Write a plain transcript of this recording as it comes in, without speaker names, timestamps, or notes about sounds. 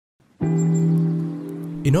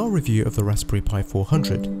In our review of the Raspberry Pi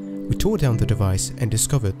 400, we tore down the device and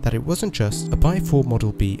discovered that it wasn't just a Pi 4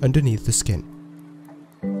 Model B underneath the skin.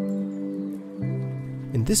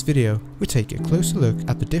 In this video, we take a closer look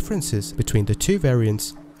at the differences between the two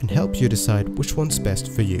variants and help you decide which one's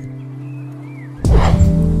best for you.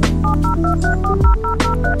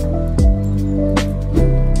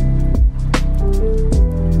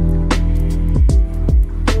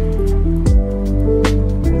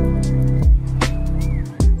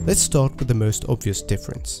 Let's start with the most obvious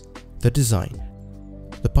difference, the design.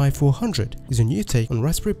 The Pi 400 is a new take on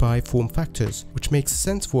Raspberry Pi form factors, which makes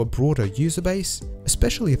sense for a broader user base,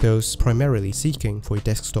 especially those primarily seeking for a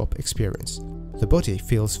desktop experience. The body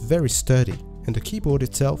feels very sturdy, and the keyboard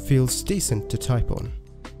itself feels decent to type on.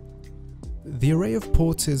 The array of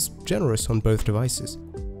ports is generous on both devices.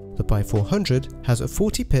 The Pi 400 has a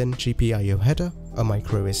 40-pin GPIO header, a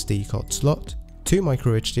microSD card slot, 2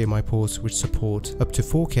 micro HDMI ports which support up to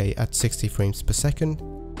 4K at 60 frames per second,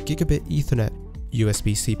 Gigabit Ethernet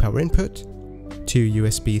USB-C power input, 2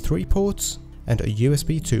 USB 3 ports, and a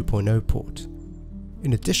USB 2.0 port.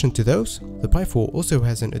 In addition to those, the Pi 4 also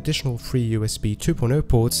has an additional 3 USB 2.0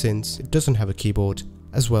 ports since it doesn't have a keyboard,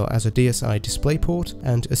 as well as a DSi display port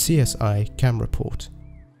and a CSI camera port.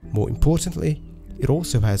 More importantly, it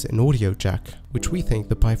also has an audio jack, which we think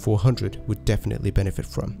the Pi 400 would definitely benefit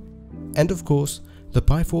from. And of course, the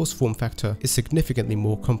Pi 4's form factor is significantly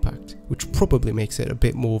more compact, which probably makes it a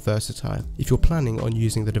bit more versatile if you're planning on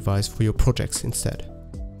using the device for your projects instead.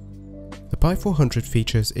 The Pi 400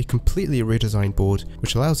 features a completely redesigned board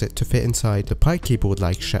which allows it to fit inside the Pi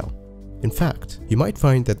keyboard-like shell. In fact, you might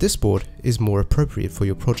find that this board is more appropriate for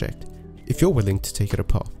your project, if you're willing to take it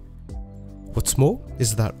apart. What's more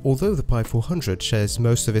is that although the Pi 400 shares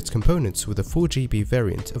most of its components with the 4GB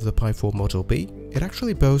variant of the Pi 4 Model B, it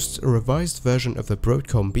actually boasts a revised version of the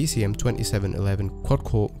Broadcom BCM2711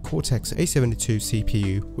 quad-core Cortex A72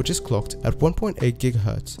 CPU, which is clocked at 1.8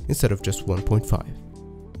 GHz instead of just 1.5.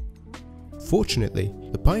 Fortunately,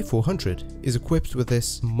 the Pi 400 is equipped with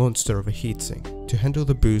this monster of a heatsink to handle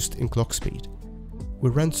the boost in clock speed. We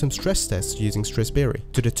ran some stress tests using Strasberry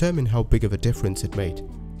to determine how big of a difference it made,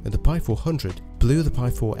 and the Pi 400 blew the Pi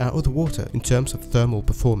 4 out of the water in terms of thermal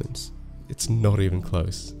performance. It's not even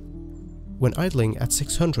close. When idling at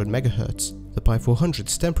 600 MHz, the Pi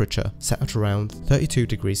 400's temperature sat at around 32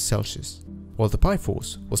 degrees Celsius, while the Pi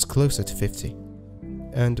 4's was closer to 50.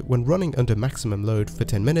 And when running under maximum load for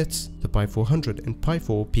 10 minutes, the Pi 400 and Pi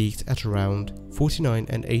 4 peaked at around 49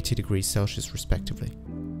 and 80 degrees Celsius respectively.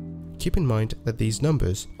 Keep in mind that these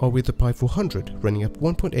numbers are with the Pi 400 running at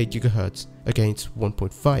 1.8 GHz against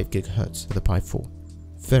 1.5 GHz for the Pi 4.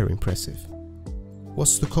 Very impressive.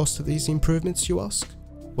 What's the cost of these improvements, you ask?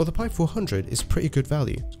 Well, the Pi 400 is pretty good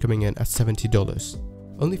value, coming in at $70,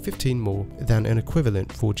 only $15 more than an equivalent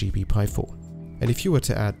 4GB Pi 4. And if you were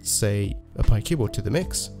to add, say, a Pi keyboard to the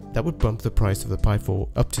mix, that would bump the price of the Pi 4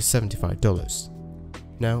 up to $75.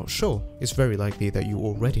 Now, sure, it's very likely that you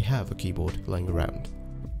already have a keyboard lying around,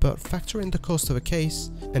 but factor in the cost of a case,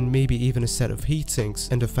 and maybe even a set of heatsinks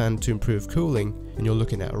and a fan to improve cooling, and you're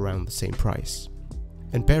looking at around the same price.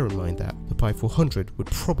 And bear in mind that the Pi 400 would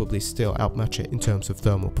probably still outmatch it in terms of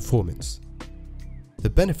thermal performance. The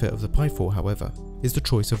benefit of the Pi 4, however, is the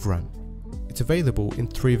choice of RAM. It's available in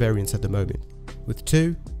 3 variants at the moment, with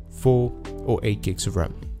 2, 4 or 8 gigs of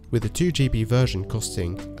RAM, with the 2GB version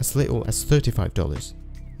costing as little as $35.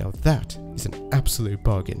 Now that is an absolute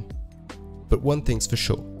bargain. But one thing's for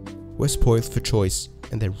sure, we're spoiled for choice,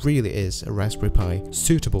 and there really is a Raspberry Pi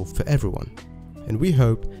suitable for everyone. And we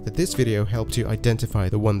hope that this video helped you identify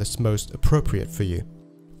the one that's most appropriate for you.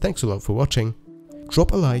 Thanks a lot for watching.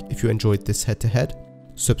 Drop a like if you enjoyed this head-to-head,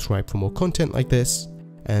 subscribe for more content like this,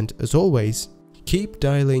 and as always, keep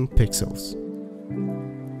dialing pixels.